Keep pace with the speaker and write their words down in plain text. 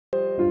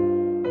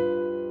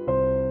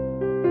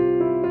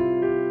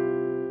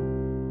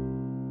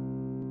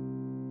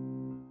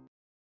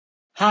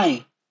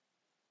Hi,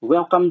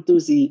 welcome to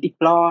the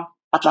Explore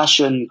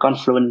Atlassian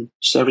Confluence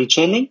series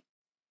training.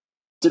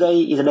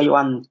 Today is day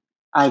one.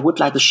 I would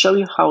like to show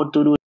you how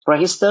to do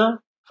register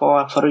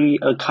for a free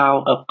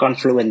account of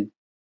Confluence.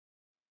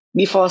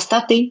 Before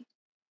starting,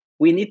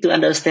 we need to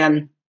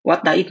understand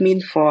what does it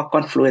mean for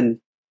Confluence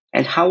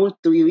and how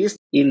to use it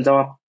in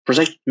the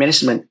project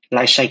management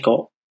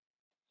lifecycle.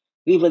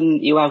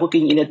 Even you are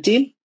working in a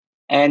team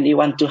and you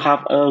want to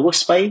have a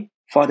workspace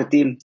for the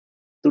team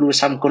to do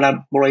some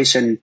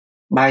collaboration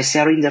by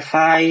sharing the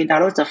file,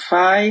 download the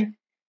file,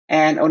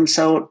 and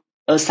also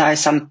assign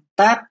some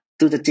tasks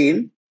to the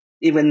team.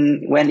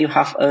 Even when you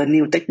have a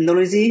new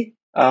technology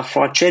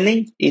for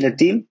training in a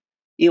team,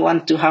 you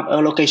want to have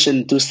a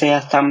location to share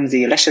some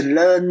the lesson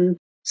learned,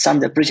 some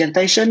the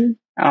presentation,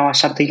 or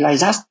something like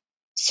that.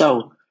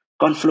 So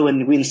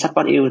Confluence will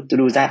support you to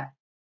do that.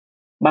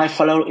 By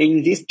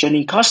following this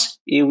training course,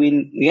 you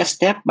will get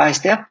step by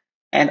step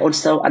and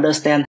also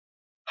understand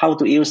how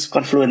to use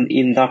Confluence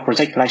in the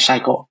project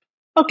lifecycle.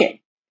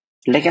 Okay,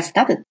 let's get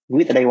started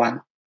with day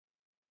one.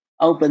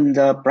 Open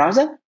the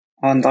browser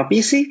on the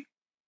PC,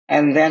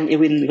 and then you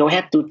will go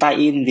ahead to type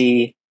in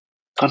the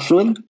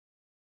Confluence.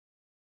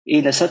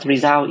 In the search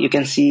result, you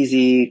can see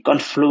the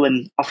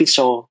Confluence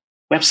official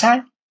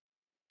website.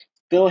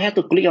 Go ahead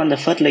to click on the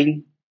first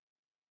link.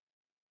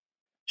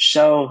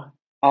 So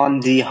on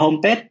the home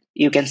page,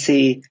 you can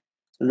see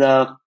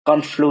the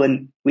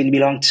Confluence will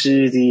belong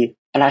to the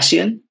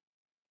Atlassian.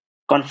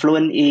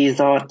 Confluence is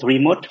a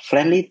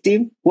remote-friendly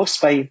team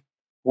workspace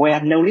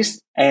where knowledge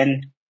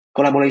and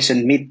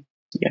collaboration meet.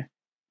 Yeah.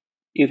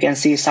 You can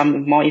see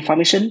some more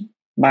information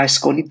by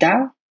scrolling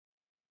down.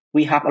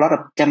 We have a lot of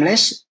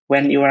templates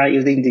when you are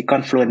using the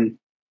Confluence.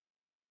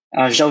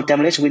 Those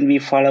templates will be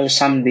follow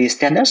some of the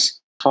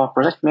standards for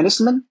project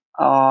management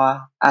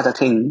or other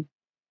thing.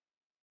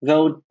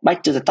 Go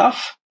back to the top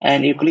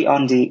and you click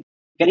on the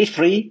get it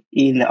free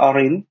in the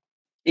orange.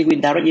 It will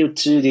direct you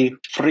to the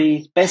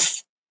free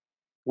page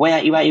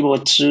where you are able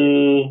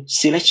to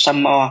select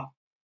some more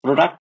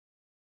product.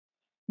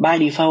 By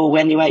default,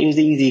 when you are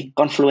using the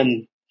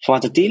Confluence for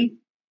the team,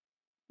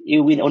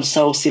 you will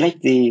also select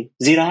the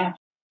Jira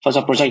for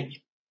the project.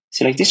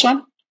 Select this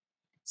one.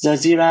 The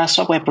Jira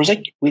software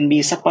project will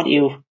be support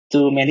you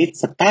to manage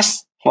the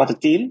tasks for the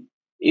team.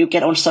 You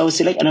can also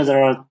select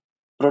another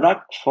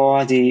product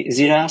for the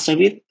Jira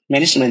service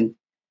management.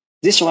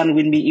 This one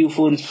will be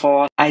useful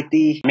for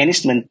IT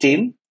management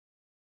team.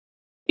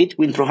 It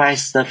will provide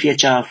the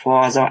feature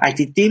for the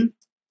IT team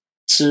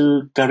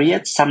to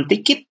create some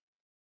ticket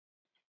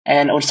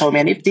and also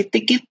manage the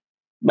ticket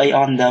based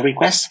on the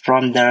request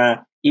from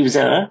the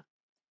user.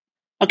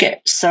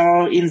 Okay,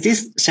 so in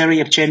this series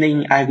of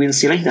training, I will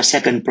select the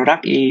second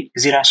product is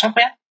Jira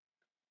software,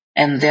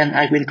 and then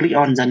I will click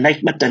on the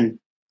next button.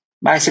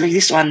 By selecting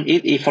this one,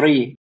 it is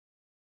free.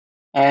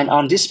 And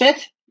on this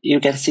page, you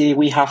can see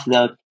we have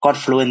the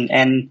Confluence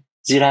and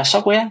Jira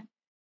software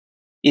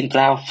in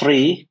cloud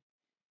free.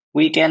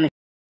 We can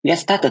get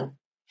started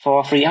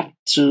for free up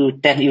to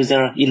 10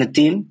 users in a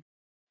team.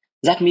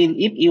 That means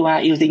if you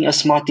are using a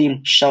small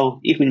team, so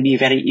it will be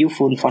very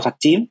useful for the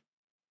team.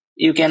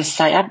 You can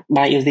sign up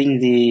by using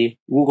the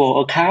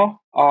Google account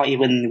or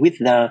even with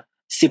the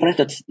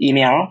separated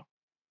email.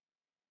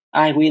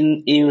 I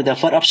will use the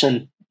first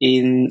option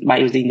by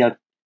using the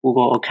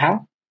Google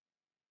account.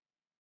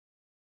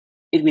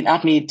 It will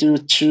ask me to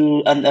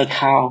choose an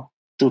account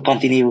to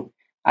continue.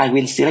 I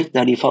will select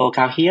the default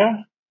account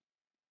here.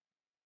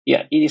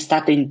 Yeah, it is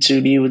starting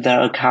to build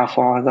the account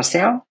for the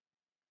sale.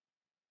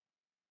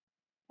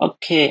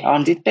 Okay,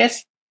 on this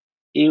page,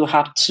 you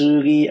have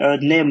to give a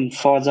name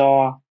for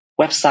the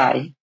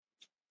website.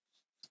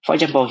 For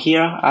example,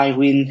 here I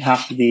will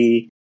have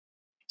the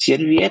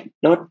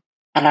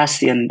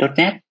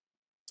cnvs.atlassian.net.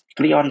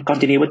 Click on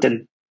continue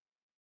button.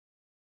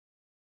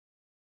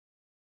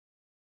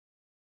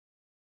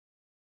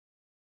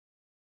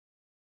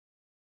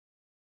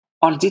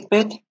 On this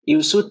page,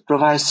 you should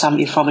provide some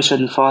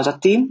information for the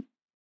team.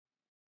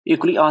 You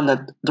click on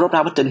the drop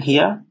down button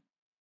here,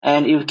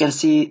 and you can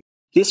see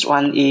this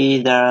one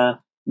is the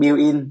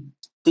built-in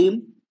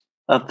team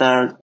of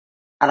the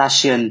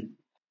Atlassian.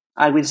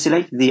 I will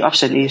select the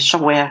option is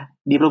software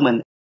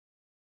development.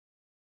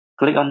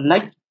 Click on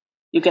next.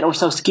 You can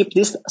also skip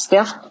this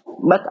step,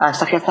 but I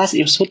suggest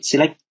you should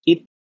select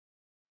it.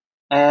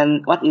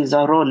 And what is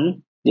the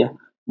role? Yeah,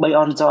 by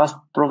on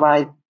the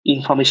provide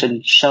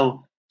information,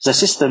 so the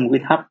system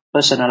will have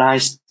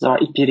personalized the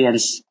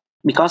experience.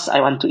 Because I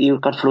want to use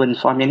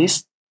Confluence for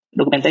manage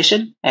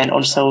documentation and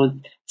also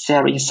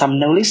sharing some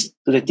knowledge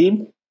to the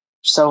team.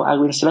 So I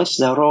will select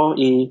the role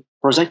in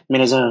project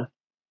manager.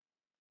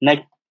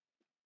 Next,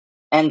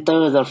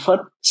 enter the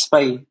first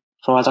space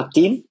for the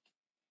team.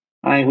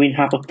 I will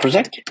have a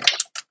project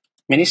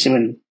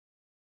management.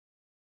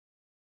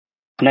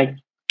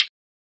 Next,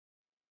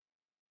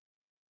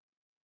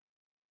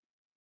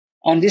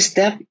 on this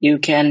step, you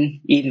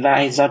can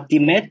invite the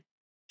teammate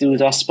to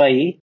the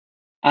space.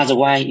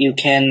 Otherwise, you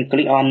can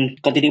click on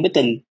continue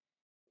button.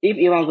 If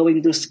you are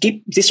going to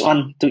skip this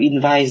one to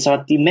invite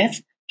your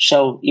teammates,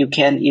 so you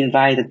can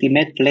invite the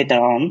teammate later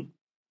on.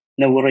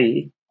 No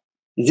worry.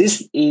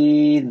 This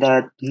is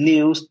the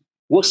new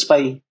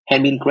workspace has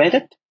been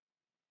created.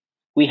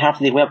 We have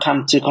the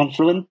welcome to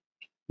Confluence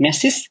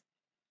message.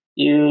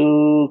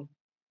 You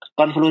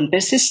Confluence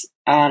pages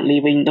are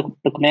living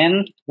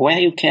document where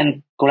you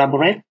can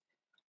collaborate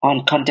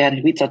on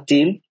content with your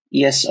team.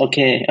 Yes,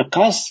 okay, of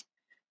course.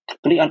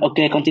 Click on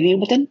OK continue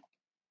button.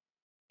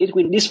 It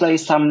will display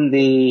some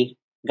the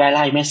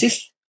guideline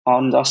message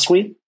on the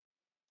screen.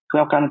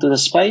 Welcome to the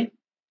space.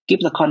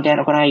 Keep the content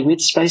organized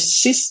with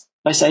spaces.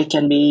 Spaces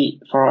can be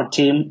for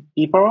team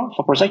people,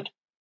 for project,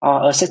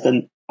 or a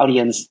certain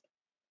audience.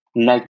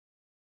 Like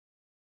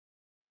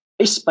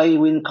each space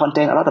will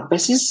contain a lot of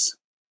pages,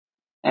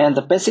 and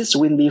the pages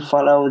will be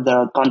follow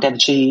the content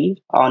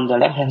tree on the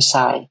left hand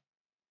side.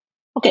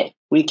 Okay,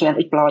 we can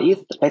explore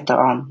it later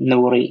on.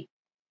 No worry.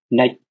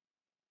 Next,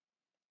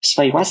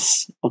 space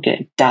was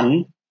okay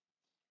done.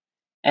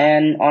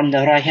 And on the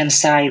right hand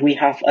side, we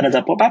have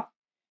another pop-up.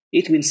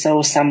 It will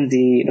show some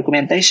the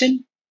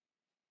documentation.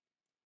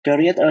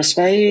 Create a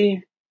space,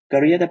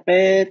 create a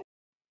page,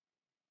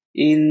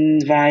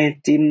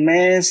 invite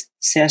teammates,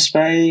 share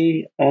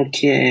space.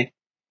 Okay.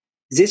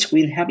 This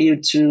will help you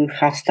to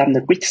have some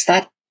the quick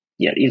start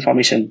your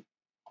information.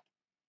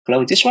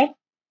 Close this one.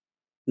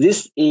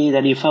 This is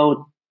the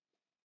default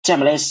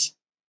template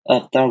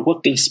of the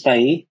working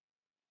space.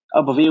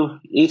 Overview,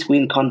 it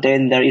will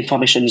contain the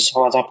information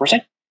for the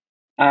project.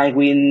 I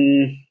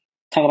will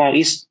talk about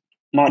it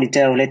more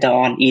detail later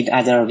on in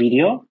other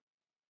video.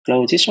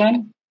 Close this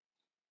one.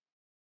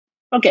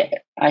 Okay,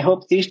 I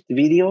hope this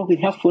video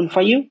will helpful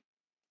for you.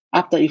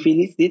 After you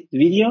finish this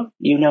video,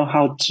 you know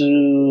how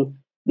to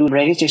do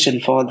registration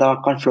for the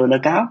Confluent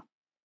account.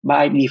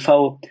 By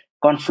default,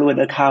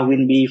 Confluent account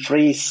will be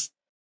free.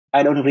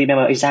 I don't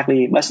remember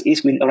exactly, but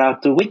it will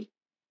around 2 weeks.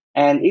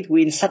 And it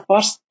will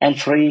support and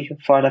free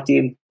for the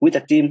team. With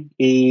the team,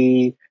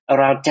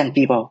 around 10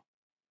 people.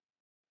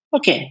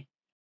 Okay,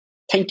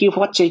 thank you for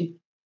watching.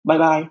 Bye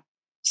bye.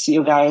 See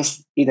you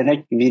guys in the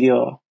next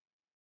video.